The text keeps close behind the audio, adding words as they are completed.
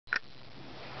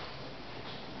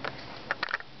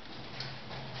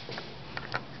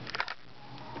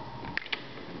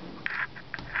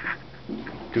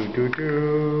Do do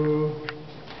do.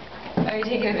 Are you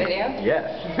taking a video? Yes.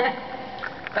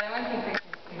 But I want to take pictures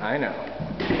too. I know.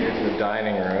 Here's the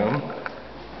dining room,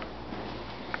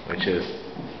 which is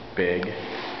big.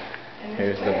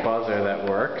 Here's the buzzer that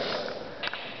works.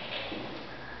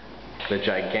 The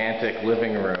gigantic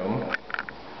living room.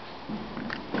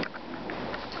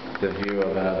 The view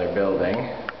of another building.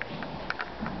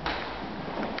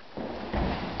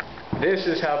 This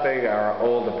is how big our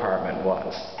old apartment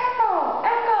was. Echo!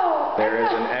 Echo! There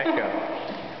is an echo.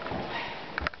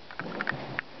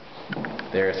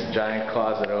 There's a giant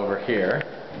closet over here.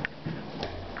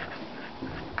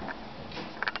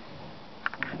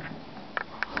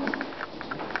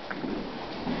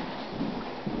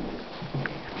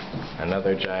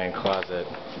 Another giant closet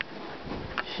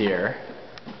here.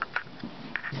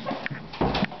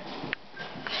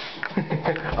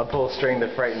 A pull string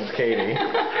that frightens Katie.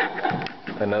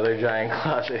 Another giant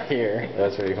closet here.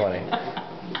 That's pretty funny.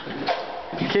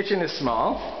 The kitchen is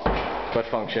small, but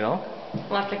functional.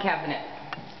 Lots of cabinet.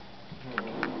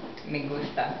 Me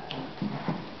gusta.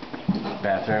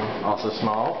 Bathroom, also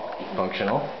small,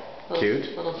 functional,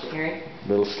 cute. Little scary.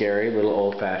 Little scary, little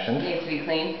old-fashioned. Needs to be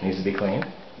clean. Needs to be clean.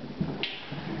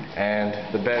 And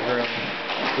the bedroom,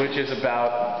 which is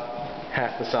about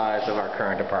half the size of our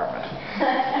current apartment.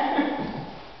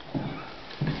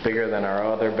 Bigger than our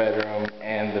other bedroom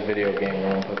and the video game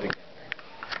room put together.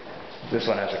 This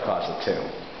one has a closet too,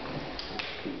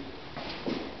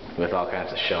 with all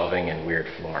kinds of shelving and weird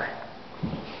floor.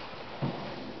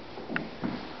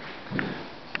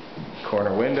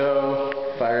 Corner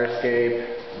window, fire escape.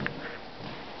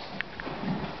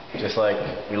 Just like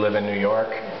we live in New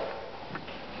York.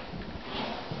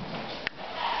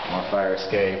 More fire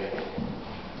escape.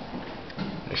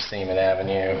 There's Seaman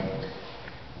Avenue.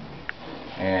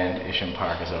 And Isham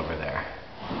Park is over there.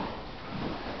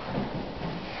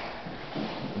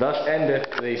 Thus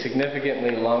endeth the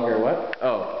significantly longer what?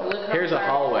 Oh, here's a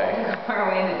hallway.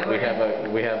 We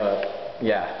have a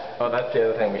yeah. Oh, that's the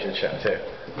other thing we should show too.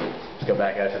 Let's go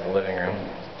back out to the living room.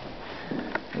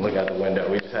 Look out the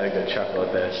window. We just had a good chuckle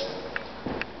at this.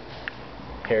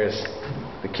 Here's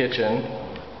the kitchen,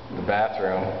 the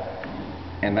bathroom,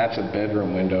 and that's a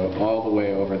bedroom window all the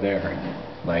way over there,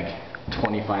 like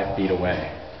 25 feet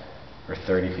away, or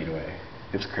 30 feet away.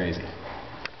 It's crazy.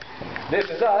 This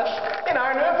is us in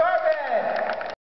our new apartment.